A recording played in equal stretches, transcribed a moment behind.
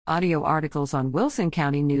Audio articles on Wilson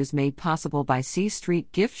County News made possible by C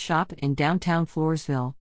Street Gift Shop in downtown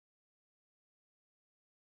Floresville.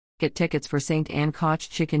 Get tickets for St. Anne KoC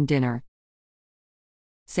Chicken Dinner.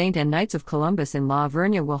 St. Anne Knights of Columbus in La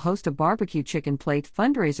Vernia will host a barbecue chicken plate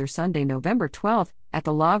fundraiser Sunday, November 12th at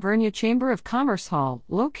the La Vernia Chamber of Commerce Hall,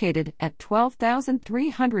 located at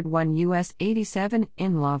 12,301 US 87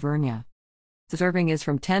 in La Vernia. The serving is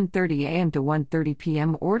from 10:30 a.m. to 1:30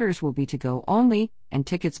 p.m. Orders will be to-go only, and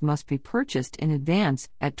tickets must be purchased in advance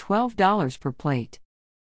at $12 per plate.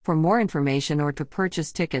 For more information or to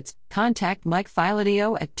purchase tickets, contact Mike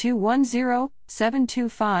Filadio at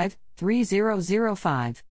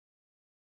 210-725-3005.